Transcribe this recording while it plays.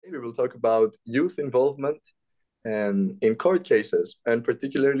will talk about youth involvement in court cases, and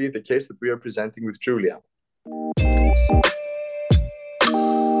particularly the case that we are presenting with Julia.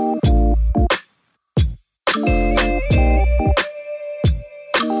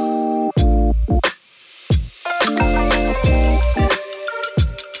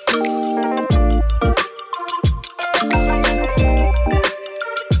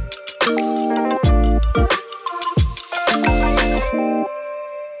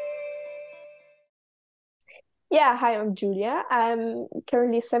 Yeah, hi, I'm Julia. I'm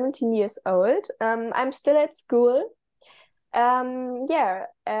currently 17 years old. I'm still at school. Yeah,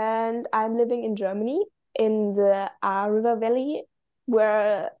 and I'm living in Germany in the Ahr River Valley,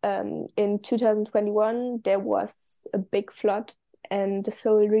 where in 2021 there was a big flood in this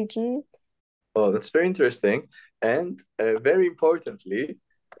whole region. Oh, that's very interesting. And very importantly,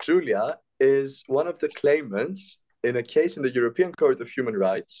 Julia is one of the claimants in a case in the European Court of Human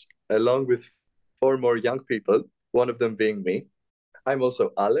Rights, along with four more young people, one of them being me. I'm also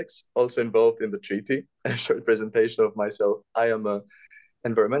Alex, also involved in the treaty. A short presentation of myself. I am an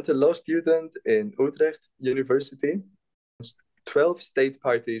environmental law student in Utrecht University. 12 state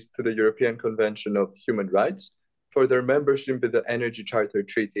parties to the European Convention of Human Rights for their membership in the Energy Charter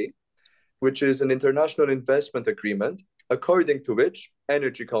Treaty, which is an international investment agreement according to which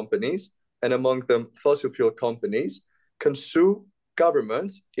energy companies, and among them fossil fuel companies, can sue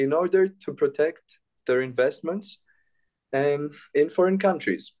governments in order to protect their investments in foreign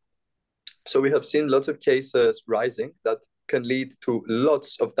countries. So we have seen lots of cases rising that can lead to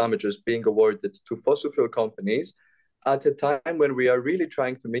lots of damages being awarded to fossil fuel companies at a time when we are really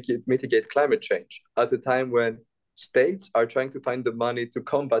trying to mitigate climate change, at a time when states are trying to find the money to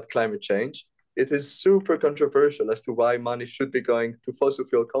combat climate change. It is super controversial as to why money should be going to fossil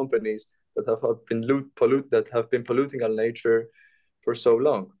fuel companies that have been polluting our nature for so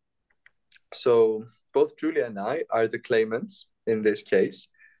long. So both Julia and I are the claimants in this case.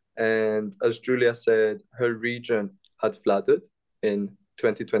 And as Julia said, her region had flooded in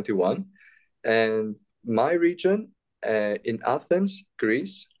 2021. And my region in Athens,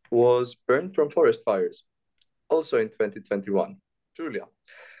 Greece, was burned from forest fires, also in 2021. Julia,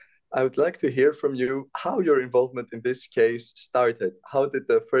 I would like to hear from you how your involvement in this case started. How did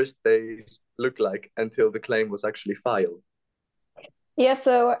the first days look like until the claim was actually filed? Yeah,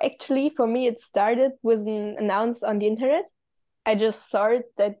 so actually for me it started with an announce on the internet. I just saw it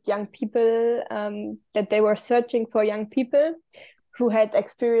that young people, that they were searching for young people who had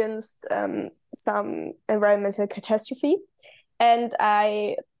experienced some environmental catastrophe. And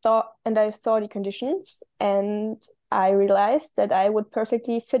I saw the conditions, and I realized that I would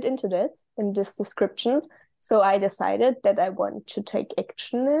perfectly fit into that in this description. So I decided that I want to take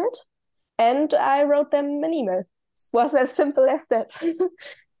action in it. And I wrote them an email. It was as simple as that.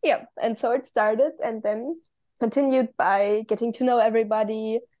 Yeah, and so it started, and then continued by getting to know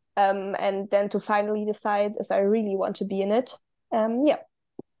everybody, and then to finally decide if I really want to be in it. Yeah.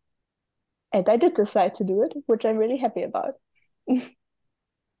 And I did decide to do it, which I'm really happy about.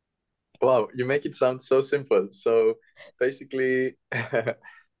 Wow, you make it sound so simple. So basically,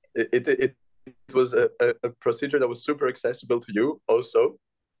 it was a procedure that was super accessible to you also,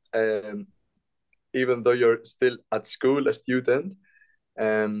 even though you're still at school, a student.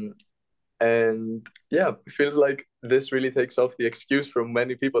 And yeah, it feels like this really takes off the excuse from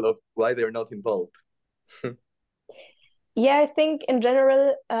many people of why they're not involved. Yeah, I think in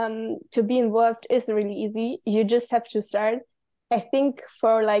general, to be involved is really easy. You just have to start. I think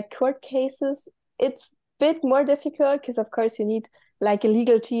for like court cases, it's a bit more difficult because of course you need like a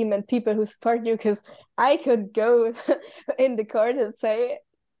legal team and people who support you, because I could go in the court and say,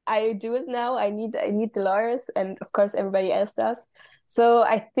 I do it now, I need the lawyers, and of course everybody else does. So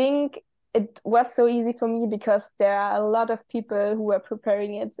I think it was so easy for me because there are a lot of people who were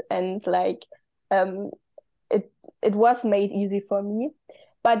preparing it, and like it was made easy for me.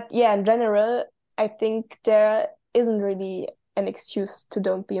 But yeah, in general, I think there isn't really an excuse to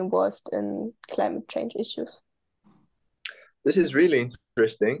don't be involved in climate change issues. This is really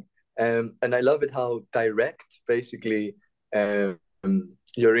interesting. And I love it how direct, basically,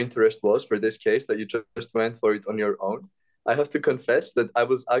 your interest was for this case, that you just went for it on your own. I have to confess that I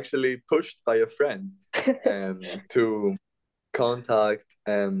was actually pushed by a friend to contact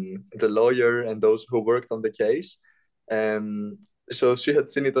the lawyer and those who worked on the case. So she had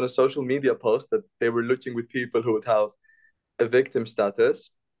seen it on a social media post that they were looking with people who would have a victim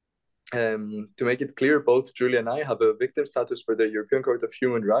status. To make it clear, both Julia and I have a victim status for the European Court of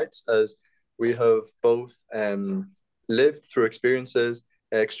Human Rights, as we have both lived through experiences,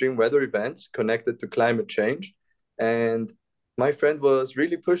 extreme weather events connected to climate change. And my friend was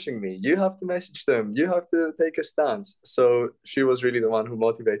really pushing me. You have to message them. You have to take a stance. So she was really the one who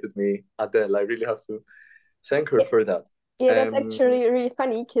motivated me, Adele. I really have to thank her Yeah, for that. yeah, that's Um, actually really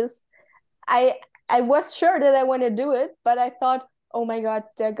funny because I I was sure that I want to do it, but I thought, oh my God,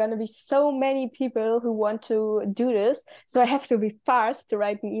 there are gonna be so many people who want to do this, so I have to be fast to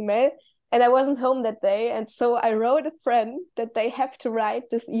write an email. And I wasn't home that day, and so I wrote a friend that they have to write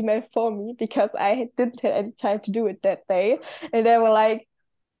this email for me because I didn't have any time to do it that day. And they were like,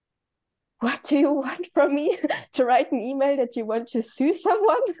 what do you want from me? To write an email that you want to sue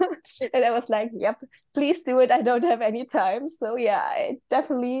someone? And I was like, yep, please do it. I don't have any time. So yeah, I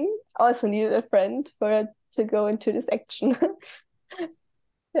definitely also needed a friend for to go into this action.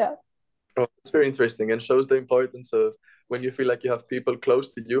 Yeah. oh, it's very interesting and shows the importance of when you feel like you have people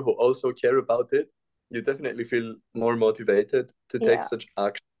close to you who also care about it, you definitely feel more motivated to take Yeah, such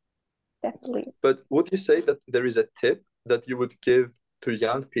action. definitely. But would you say that there is a tip that you would give to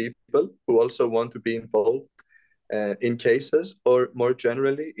young people who also want to be involved in cases or more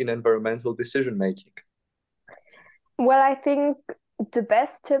generally in environmental decision making? Well, I think the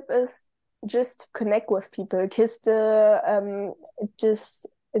best tip is just to connect with people because the just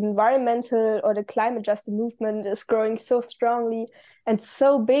environmental or the climate justice movement is growing so strongly and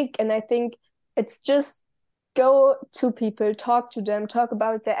so big. And I think it's just go to people, talk to them, talk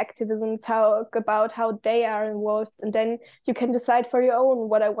about their activism, talk about how they are involved, and then you can decide for your own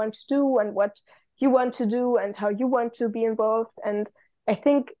what I want to do and what you want to do and how you want to be involved. And I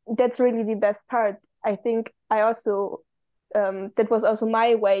think that's really the best part. I think I also that was also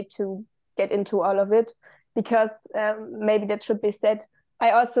my way to get into all of it because maybe that should be said.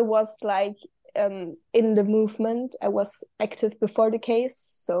 I also was like in the movement. I was active before the case,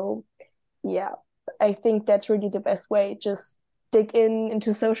 so yeah, I think that's really the best way. Just dig in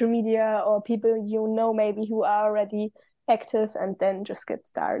into social media or people you know maybe who are already active, and then just get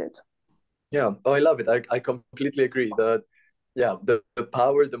started. Yeah, oh, I love it. I completely agree that, yeah, the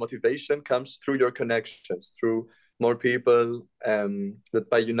power, the motivation comes through your connections, through more people, that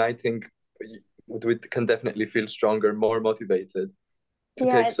by uniting, we can definitely feel stronger, more motivated to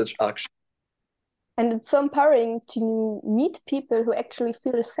take Yeah, such action. and it's so empowering to meet people who actually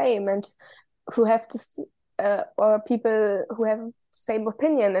feel the same and who have this or people who have the same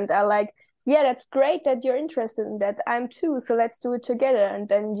opinion and are like, yeah, that's great that you're interested in that. I'm too, so let's do it together. And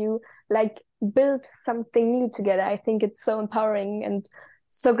then you like build something new together. I think it's so empowering and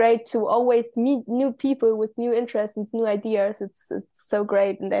so great to always meet new people with new interests and new ideas. It's so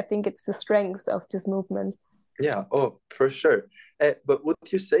great, and I think it's the strength of this movement. Yeah, oh, for sure. But would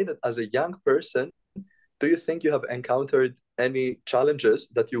you say that as a young person, do you think you have encountered any challenges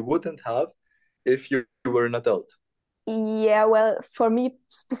that you wouldn't have if you were an adult? Yeah, well, for me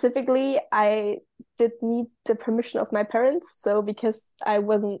specifically, I did need the permission of my parents. So because I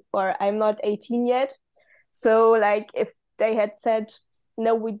wasn't, or I'm not 18 yet. So like if they had said,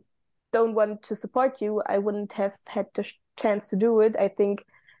 no, we don't want to support you, I wouldn't have had the chance to do it. I think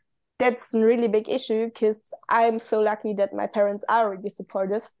that's a really big issue because I'm so lucky that my parents are really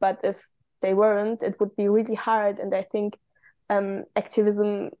supportive. But if they weren't, it would be really hard. And I think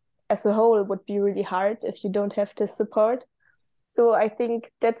activism as a whole would be really hard if you don't have this support. So I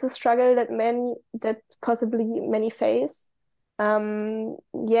think that's a struggle that possibly many face. Yeah,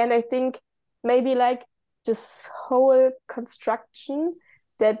 and I think maybe like this whole construction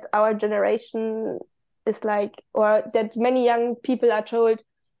that our generation is like, or that many young people are told,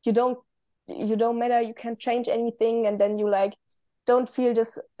 you don't you don't matter, you can't change anything, and then you like don't feel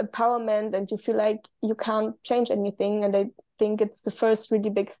this empowerment and you feel like you can't change anything. And I think it's the first really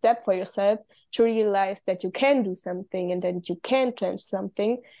big step for yourself to realize that you can do something and that you can change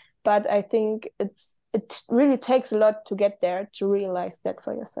something. But I think it really takes a lot to get there to realize that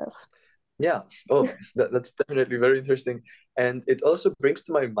for yourself. Yeah. Oh, that's definitely very interesting. And it also brings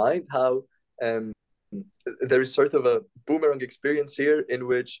to my mind how um, there is sort of a boomerang experience here in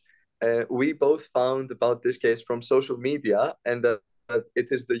which we both found about this case from social media, and that it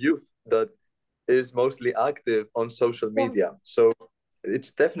is the youth that is mostly active on social Yeah. media. So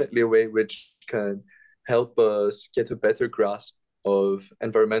it's definitely a way which can help us get a better grasp of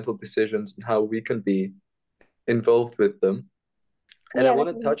environmental decisions and how we can be involved with them. And I Yeah, want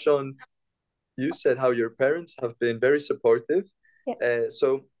to definitely. touch on, you said how your parents have been very supportive. Yeah.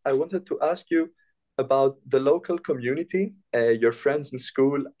 So I wanted to ask you about the local community, your friends in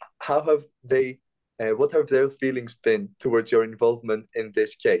school. How have they, what have their feelings been towards your involvement in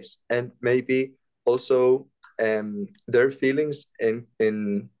this case? And maybe also their feelings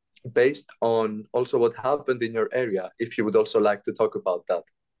in based on also what happened in your area, if you would also like to talk about that.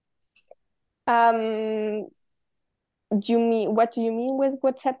 Um, what do you mean with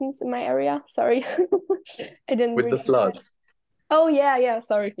what happens in my area? Sorry. I didn't with the really understand. floods. Oh yeah,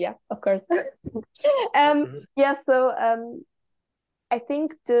 sorry. Yeah, of course. Mhm. Yeah, so I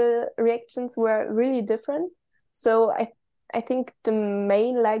think the reactions were really different. So I think the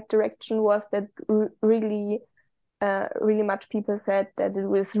main like direction was that really much people said that it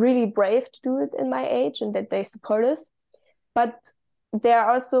was really brave to do it in my age and that they supportive. But there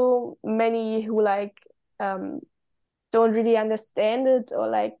are also many who like um, don't really understand it or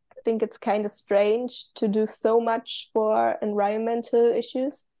like think it's kind of strange to do so much for environmental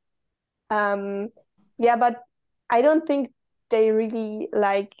issues. Um, yeah, but I don't think they really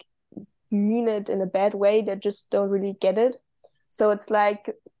like mean it in a bad way. They just don't really get it. So it's like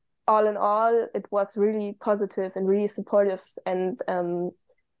all in all, it was really positive and really supportive. And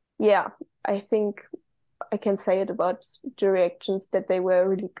yeah, I think I can say it about the reactions that they were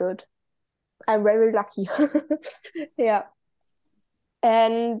really good. I'm very lucky. Yeah.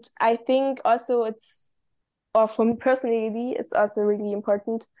 And I think also or for me personally, it's also really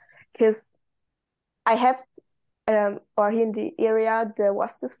important because I have, or here in the area, there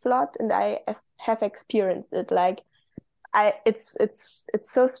was this flood and have experienced it. Like, it's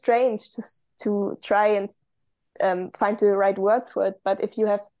so strange to try and find the right words for it. But if you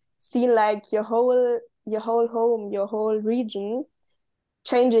have seen like your whole home, your whole region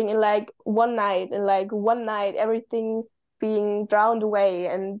changing in like one night, everything being drowned away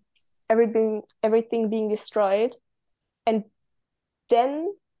and everything being destroyed, and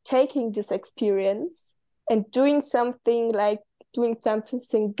then taking this experience and doing something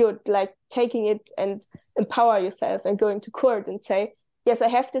good, like taking it and empower yourself and going to court and say, yes, I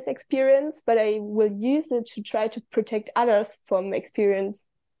have this experience, but I will use it to try to protect others from experience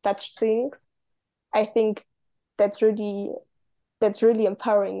such things. I think that's really that's really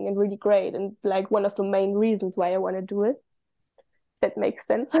empowering and really great and like one of the main reasons why I want to do it. That makes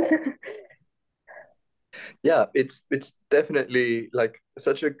sense. Yeah, it's definitely like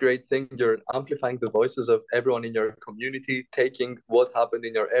such a great thing. You're amplifying the voices of everyone in your community, taking what happened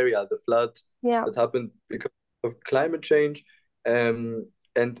in your area, the floods Yeah. that happened because of climate change, and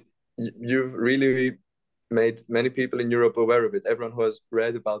you've really made many people in Europe aware of it. Everyone who has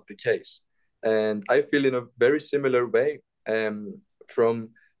read about the case, and I feel in a very similar way, from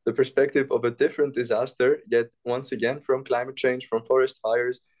the perspective of a different disaster, yet once again from climate change, from forest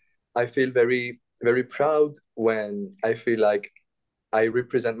fires. I feel very proud when I feel like I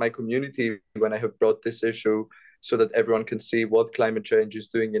represent my community when I have brought this issue so that everyone can see what climate change is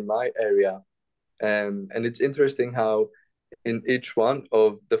doing in my area. And it's interesting how in each one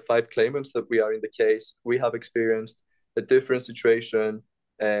of the five claimants that we are in the case, we have experienced a different situation.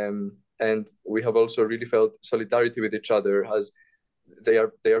 And we have also really felt solidarity with each other as they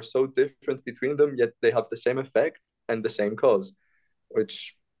are so different between them, yet they have the same effect and the same cause,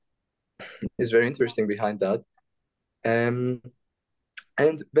 which is very interesting behind that. Um,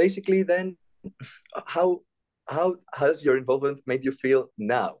 and basically, then, how how has your involvement made you feel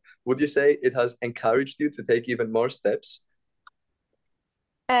now? Would you say it has encouraged you to take even more steps?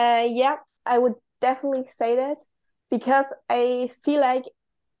 Yeah, I would definitely say that because I feel like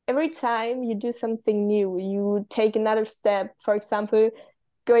every time you do something new, you take another step. For example,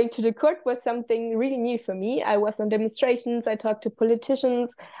 going to the court was something really new for me. I was on demonstrations, I talked to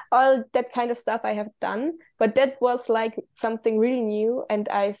politicians, all that kind of stuff I have done. But that was like something really new, and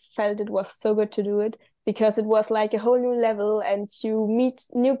I felt it was so good to do it because it was like a whole new level, and you meet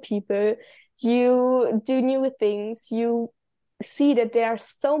new people, you do new things, you see that there are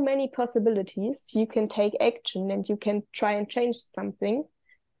so many possibilities. You can take action and you can try and change something.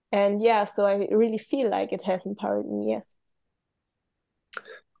 And yeah, so I really feel like it has empowered me, yes.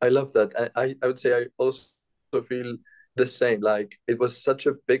 I love that. I would say I also feel the same. Like it was such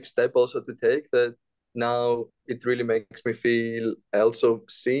a big step also to take that now it really makes me feel also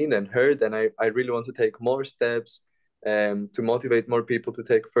seen and heard. And I really want to take more steps to motivate more people to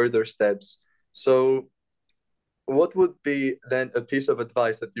take further steps. So what would be then a piece of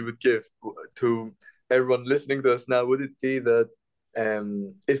advice that you would give to everyone listening to us now? Would it be that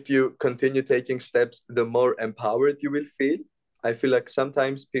if you continue taking steps, the more empowered you will feel? I feel like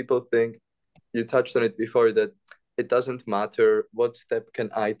sometimes people think, you touched on it before, that it doesn't matter what step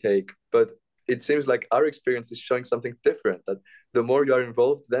can I take, but it seems like our experience is showing something different. That the more you are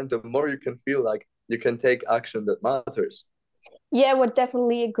involved, then the more you can feel like you can take action that matters. Yeah, I would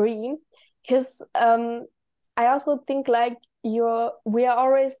definitely agree. Because I also think like we are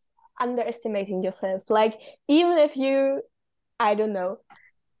always underestimating yourself. Like even if you, I don't know,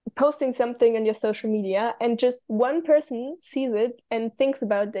 posting something on your social media and just one person sees it and thinks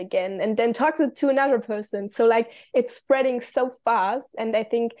about it again and then talks it to another person. So like it's spreading so fast, and I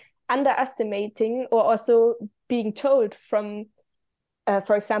think underestimating or also being told from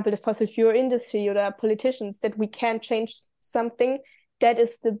for example, the fossil fuel industry or the politicians that we can't change something, that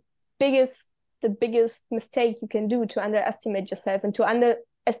is the biggest mistake you can do, to underestimate yourself and to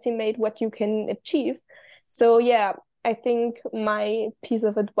underestimate what you can achieve. So yeah, I think my piece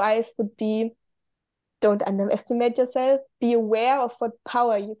of advice would be, don't underestimate yourself, be aware of what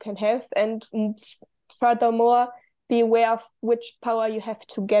power you can have, and furthermore, be aware of which power you have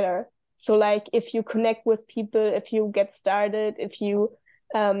together. So like if you connect with people, if you get started, if you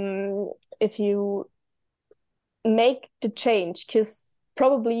make the change, because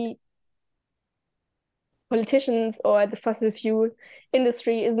probably politicians or the fossil fuel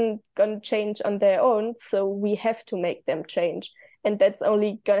industry isn't going to change on their own, so we have to make them change, and that's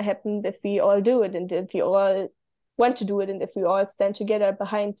only going to happen if we all do it, and if we all want to do it, and if we all stand together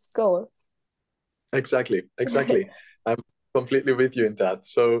behind this goal. Exactly, exactly. I'm completely with you in that.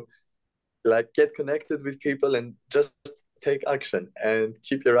 So like get connected with people and just take action and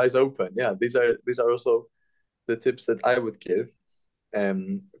keep your eyes open. Yeah, these are also the tips that I would give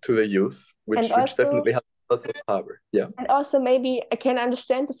to the youth, And which also, definitely has a lot of power. Yeah. and also maybe I can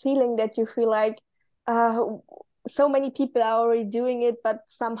understand the feeling that you feel like uh, so many people are already doing it, but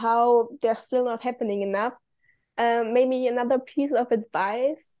somehow they're still not happening enough. Maybe another piece of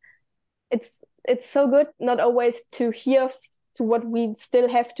advice, it's so good not always to hear to what we still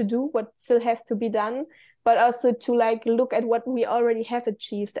have to do, what still has to be done, but also to like look at what we already have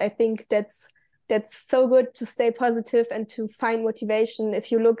achieved. I think that's so good to stay positive and to find motivation.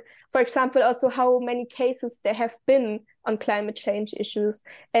 If you look, for example, also how many cases there have been on climate change issues,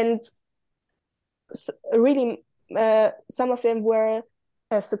 and really some of them were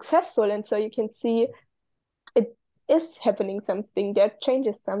successful, and so you can see it is happening something, there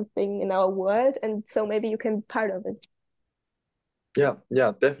changes something in our world, and so maybe you can be part of it. Yeah,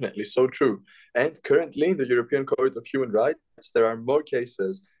 yeah, definitely. So true. And currently, in the European Court of Human Rights, there are more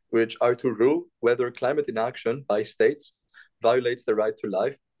cases which are to rule whether climate inaction by states violates the right to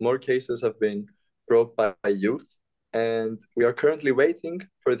life. More cases have been brought by youth, and we are currently waiting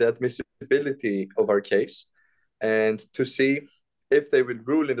for the admissibility of our case and to see if they will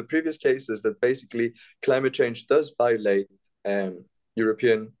rule in the previous cases that basically climate change does violate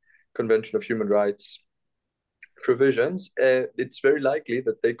European Convention of Human Rights provisions. It's very likely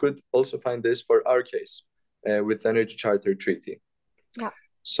that they could also find this for our case with the Energy Charter Treaty. Yeah.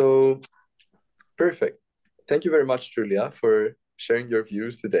 So, perfect. Thank you very much, Julia, for sharing your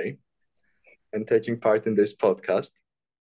views today and taking part in this podcast.